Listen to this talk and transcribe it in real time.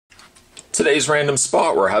Today's random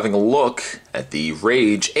spot, we're having a look at the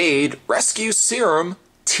Rage Aid Rescue Serum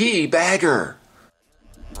TeaBagger.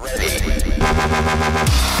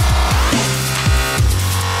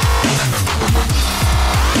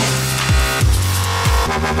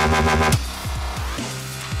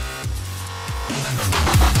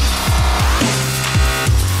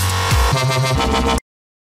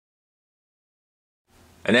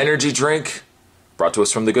 An energy drink brought to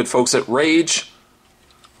us from the good folks at Rage.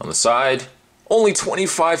 On the side, only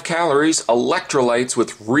 25 calories, electrolytes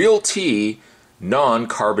with real tea,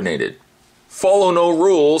 non-carbonated. Follow no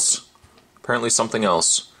rules. Apparently something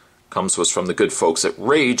else comes to us from the good folks at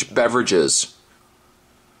Rage Beverages.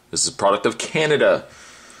 This is a product of Canada.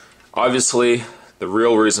 Obviously, the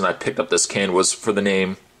real reason I picked up this can was for the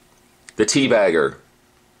name, the TeaBagger.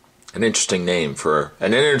 An interesting name for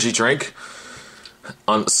an energy drink.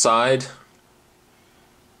 On the side,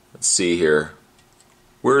 let's see here.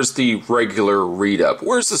 Where's the regular read-up?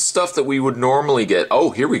 Where's the stuff that we would normally get?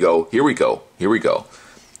 Oh, here we go. Do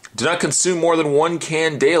not consume more than 1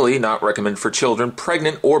 can daily. Not recommended for children,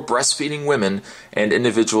 pregnant or breastfeeding women, and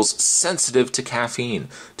individuals sensitive to caffeine.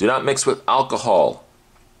 Do not mix with alcohol.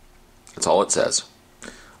 That's all it says.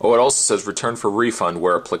 Oh, it also says return for refund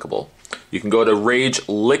where applicable. You can go to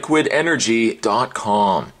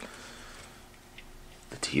rageliquidenergy.com.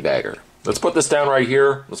 The TeaBagger. Let's put this down right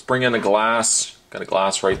here. Let's bring in a glass. Got a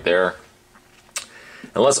glass right there.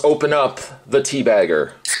 And let's open up the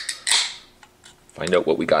TeaBagger. Find out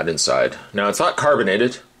what we got inside. Now, it's not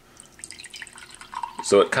carbonated,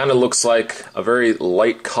 so it kind of looks like a very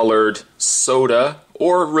light-colored soda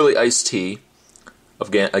or really iced tea.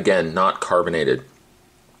 Again, not carbonated.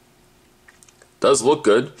 Does look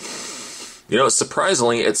good. You know,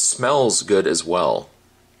 surprisingly, it smells good as well.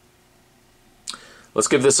 Let's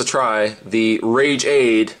give this a try. The Rage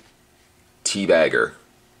Aid TeaBagger.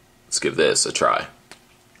 Let's give this a try.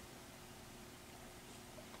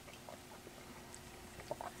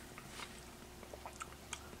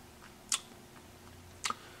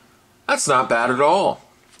 That's not bad at all.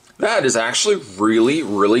 That is actually really,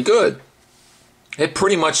 really good. It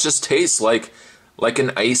pretty much just tastes like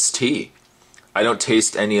an iced tea. I don't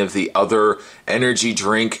taste any of the other energy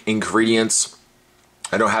drink ingredients.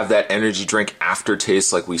 I don't have that energy drink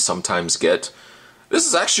aftertaste like we sometimes get. This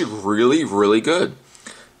is actually really, really good.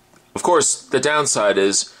 Of course, the downside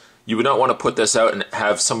is you would not want to put this out and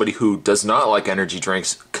have somebody who does not like energy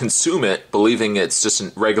drinks consume it, believing it's just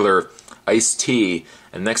a regular iced tea,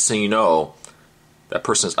 and next thing you know, that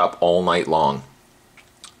person's up all night long.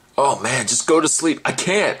 Oh man, just go to sleep. I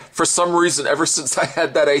can't. For some reason, ever since I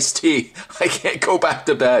had that iced tea, I can't go back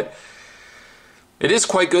to bed. It is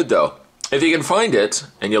quite good though. If you can find it,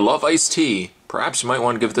 and you love iced tea, perhaps you might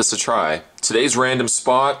want to give this a try. Today's random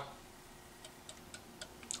spot,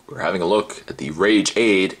 we're having a look at the Rage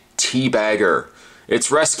Aid TeaBagger.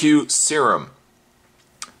 It's Rescue Serum.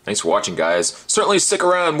 Thanks for watching, guys. Certainly stick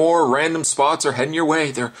around. More random spots are heading your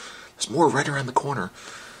way. There's more right around the corner.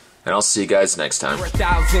 And I'll see you guys next time.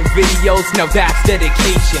 4,000 videos, now that's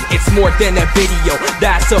dedication. It's more than a video,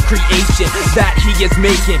 that's a creation that he is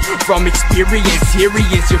making from experience. Here he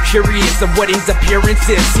is, you're curious of what his appearance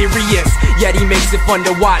is. Serious, yet he makes it fun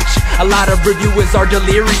to watch. A lot of reviewers are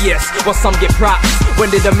delirious, while some get props.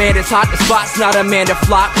 When the demand is hot, the spot's not a man to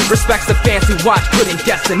flop. Respects the fans who watch, couldn't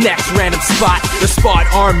guess the next random spot. The Spot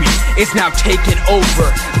Army is now taking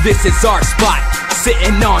over. This is our spot,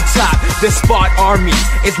 sitting on top. The Spot Army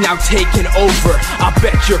is now taking over. I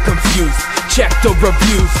bet you're confused. Check the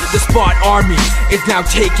reviews. The Spot Army is now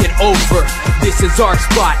taking over. This is our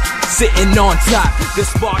spot, sitting on top. The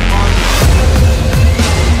Spot Army.